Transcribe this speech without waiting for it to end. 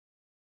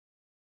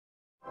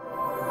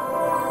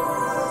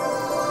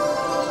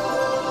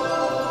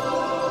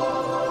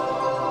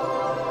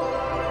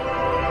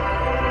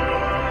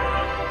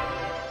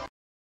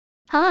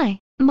Hi,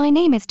 my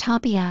name is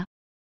Tابيا,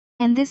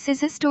 and this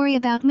is a story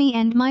about me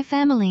and my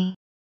family.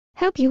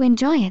 Hope you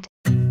enjoy it.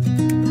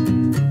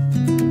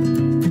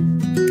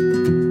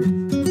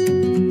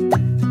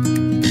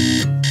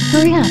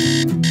 Hurry up.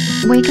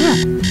 Wake up.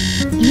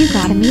 You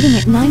got a meeting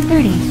at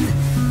 9:30.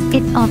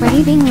 It's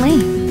already being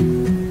late.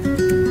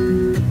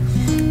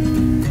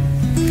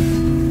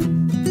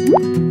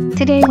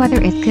 Today weather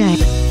is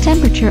good,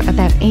 temperature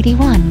about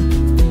 81.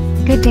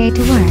 Good day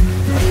to work.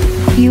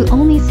 You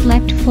only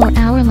slept 4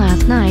 hours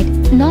last night,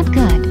 not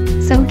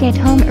good, so get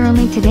home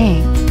early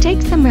today,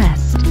 take some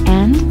rest,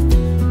 and?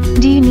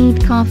 Do you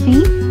need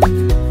coffee?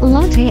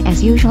 Latte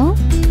as usual?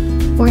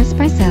 Or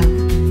espresso?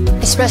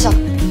 Espresso.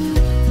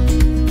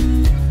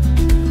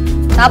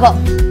 Double.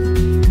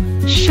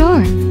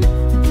 Sure.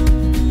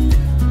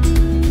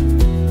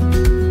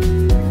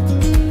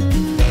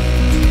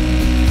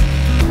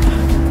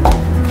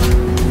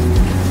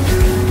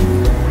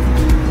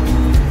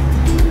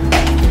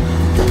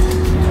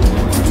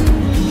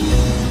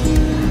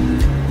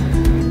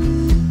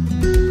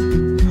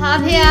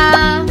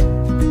 Tابia!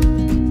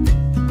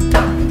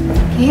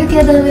 Can you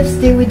get the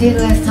lipstick we did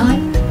last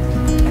time?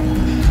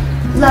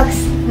 Lux,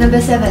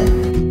 number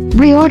 7.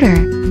 Reorder.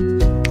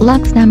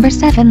 Lux number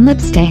 7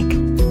 lipstick.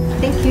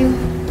 Thank you.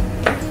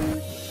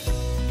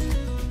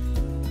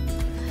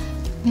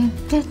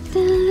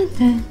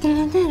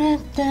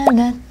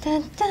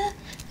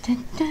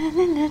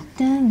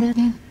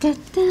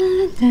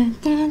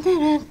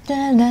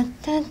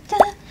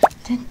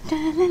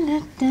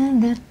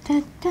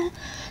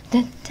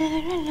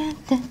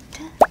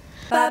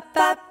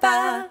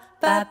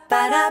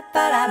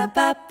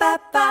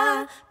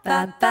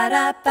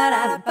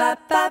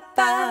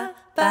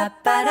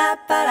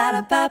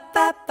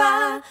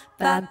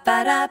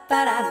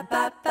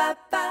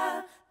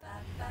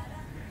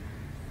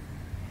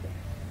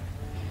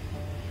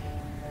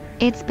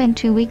 It's been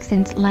 2 weeks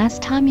since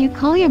last time you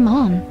call your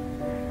mom.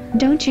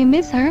 Don't you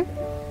miss her?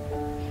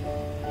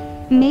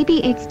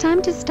 Maybe it's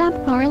time to stop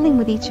quarreling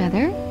with each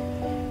other?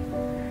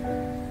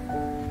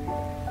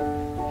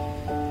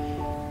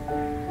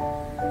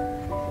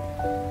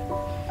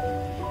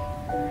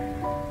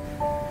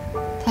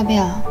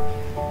 Tابia,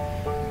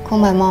 call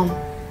my mom.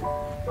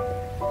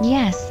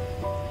 Yes.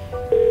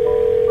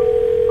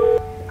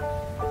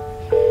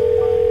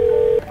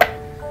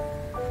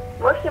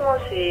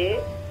 모시모시.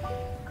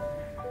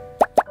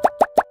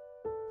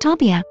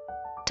 Tابia.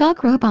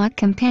 Talk robot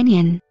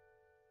companion.